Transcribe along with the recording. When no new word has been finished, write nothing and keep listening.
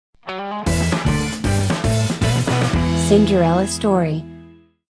Cinderella story.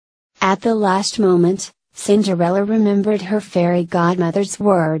 At the last moment, Cinderella remembered her fairy godmother's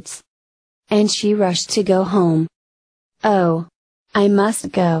words. And she rushed to go home. "Oh! I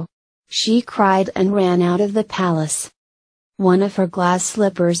must go!" she cried and ran out of the palace. One of her glass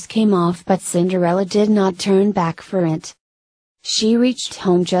slippers came off, but Cinderella did not turn back for it. She reached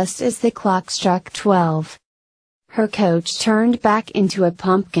home just as the clock struck 12. Her coach turned back into a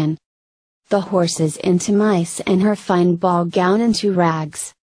pumpkin, the horses into mice, and her fine ball gown into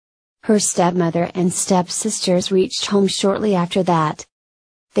rags. Her stepmother and stepsisters reached home shortly after that.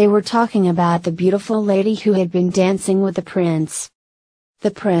 They were talking about the beautiful lady who had been dancing with the prince.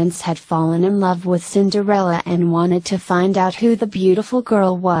 The prince had fallen in love with Cinderella and wanted to find out who the beautiful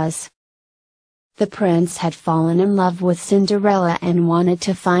girl was. The prince had fallen in love with Cinderella and wanted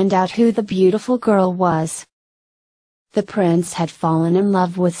to find out who the beautiful girl was. The prince had fallen in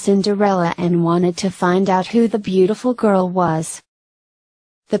love with Cinderella and wanted to find out who the beautiful girl was.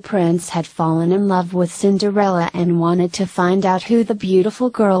 The prince had fallen in love with Cinderella and wanted to find out who the beautiful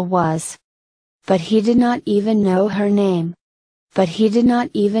girl was. But he did not even know her name. But he did not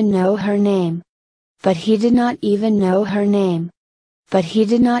even know her name. But he did not even know her name. But he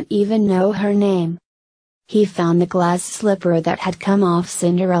did not even know her name. He found the glass slipper that had come off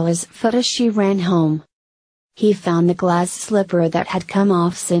Cinderella's foot as she ran home. He found the glass slipper that had come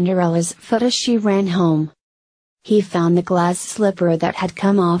off Cinderella's foot as she ran home. He found the glass slipper that had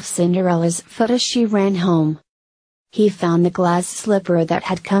come off Cinderella's foot as she ran home. He found the glass slipper that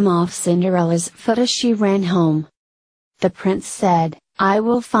had come off Cinderella's foot as she ran home. The prince said, "I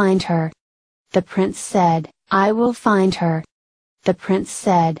will find her." The prince said, "I will find her." The prince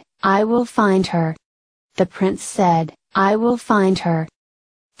said, "I will find her." The prince said, "I will find her.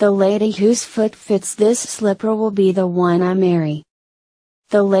 The lady whose foot fits this slipper will be the one I marry.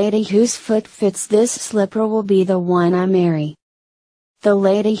 The lady whose foot fits this slipper will be the one I marry. The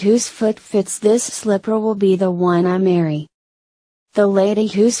lady whose foot fits this slipper will be the one I marry. The lady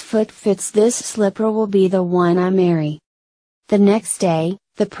whose foot fits this slipper will be the one I marry." The next day,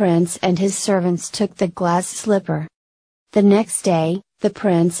 the prince and his servants took the glass slipper. The next day, the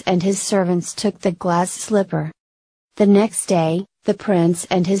prince and his servants took the glass slipper. The next day, the prince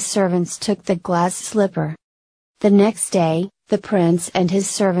and his servants took the glass slipper. The next day, the prince and his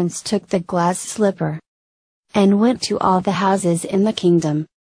servants took the glass slipper. And went to all the houses in the kingdom.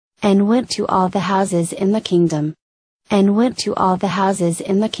 And went to all the houses in the kingdom. And went to all the houses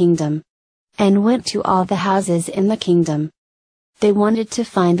in the kingdom. And went to all the houses in the kingdom. They wanted to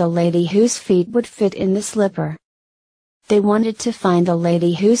find the lady whose feet would fit in the slipper. They wanted to find the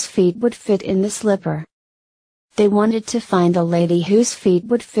lady whose feet would fit in the slipper. They wanted to find the lady whose feet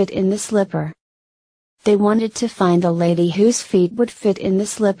would fit in the slipper. They wanted to find the lady whose feet would fit in the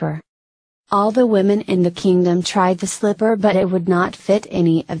slipper. All the women in the kingdom tried the slipper, but it would not fit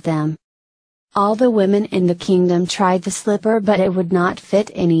any of them. All the women in the kingdom tried the slipper, but it would not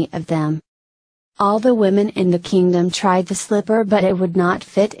fit any of them. All the women in the kingdom tried the slipper, but it would not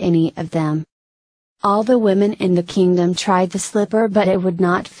fit any of them. All the women in the kingdom tried the slipper, but it would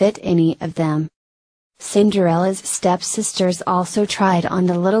not fit any of them. Cinderella's stepsisters also tried on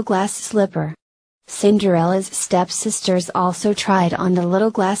the little glass slipper. Cinderella's stepsisters also tried on the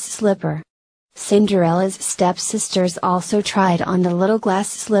little glass slipper. Cinderella's stepsisters also tried on the little glass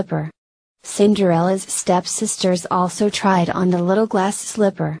slipper. Cinderella's stepsisters also tried on the little glass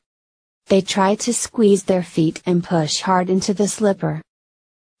slipper. They tried to squeeze their feet and push hard into the slipper.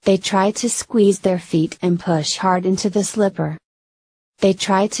 They tried to squeeze their feet and push hard into the slipper. They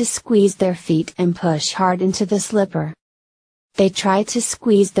tried to squeeze their feet and push hard into the slipper. They tried to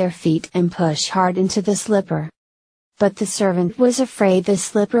squeeze their feet and push hard into the slipper. But the servant was afraid the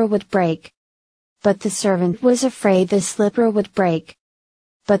slipper would break. But the servant was afraid the slipper would break.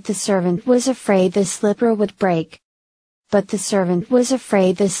 But the servant was afraid the slipper would break. But the servant was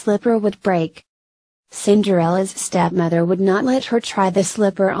afraid the slipper would break. Cinderella's stepmother would not let her try the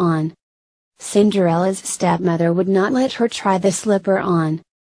slipper on. Cinderella's stepmother would not let her try the slipper on.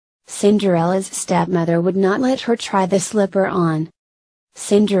 Cinderella's stepmother would not let her try the slipper on.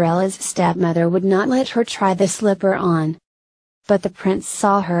 Cinderella's stepmother would not let her try the slipper on. But the prince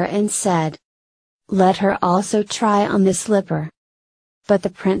saw her and said, "Let her also try on the slipper." But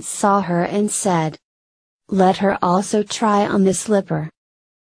the prince saw her and said, "Let her also try on the slipper."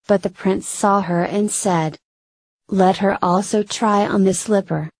 But the prince saw her and said, "Let her also try on the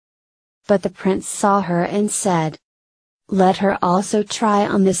slipper." But the prince saw her and said, "Let her also try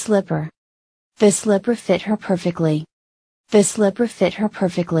on the slipper." The slipper fit her perfectly. The slipper fit her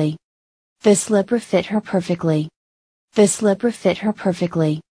perfectly. The slipper fit her perfectly. The slipper fit her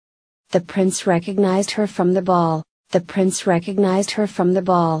perfectly. The prince recognized her from the ball. The prince recognized her from the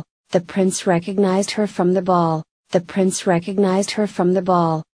ball. The prince recognized her from the ball. The prince recognized her from the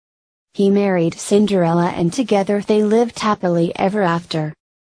ball. He married Cinderella and together they lived happily ever after.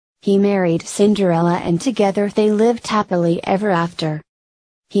 He married Cinderella and together they lived happily ever after.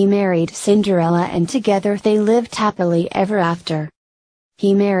 He married Cinderella and together they lived happily ever after.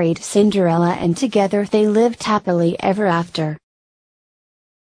 He married Cinderella and together they lived happily ever after.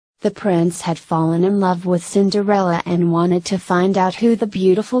 The prince had fallen in love with Cinderella and wanted to find out who the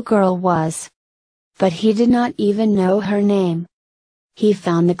beautiful girl was. But he did not even know her name. He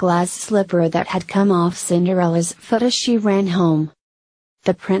found the glass slipper that had come off Cinderella's foot as she ran home.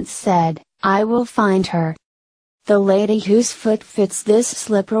 The prince said, "I will find her. The lady whose foot fits this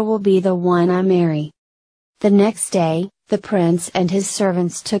slipper will be the one I marry." The next day, the prince and his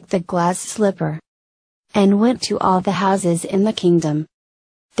servants took the glass slipper and went to all the houses in the kingdom.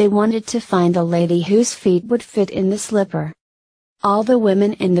 They wanted to find the lady whose feet would fit in the slipper. All the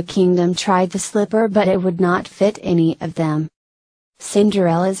women in the kingdom tried the slipper but it would not fit any of them.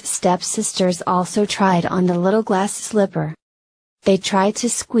 Cinderella's stepsisters also tried on the little glass slipper. They tried to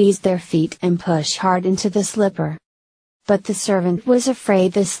squeeze their feet and push hard into the slipper. But the servant was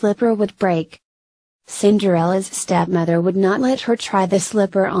afraid the slipper would break. Cinderella's stepmother would not let her try the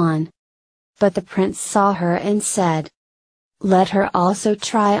slipper on. But the prince saw her and said, "Let her also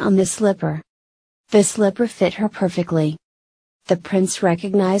try on the slipper." The slipper fit her perfectly. The prince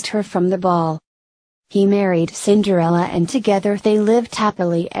recognized her from the ball. He married Cinderella and together they lived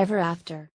happily ever after.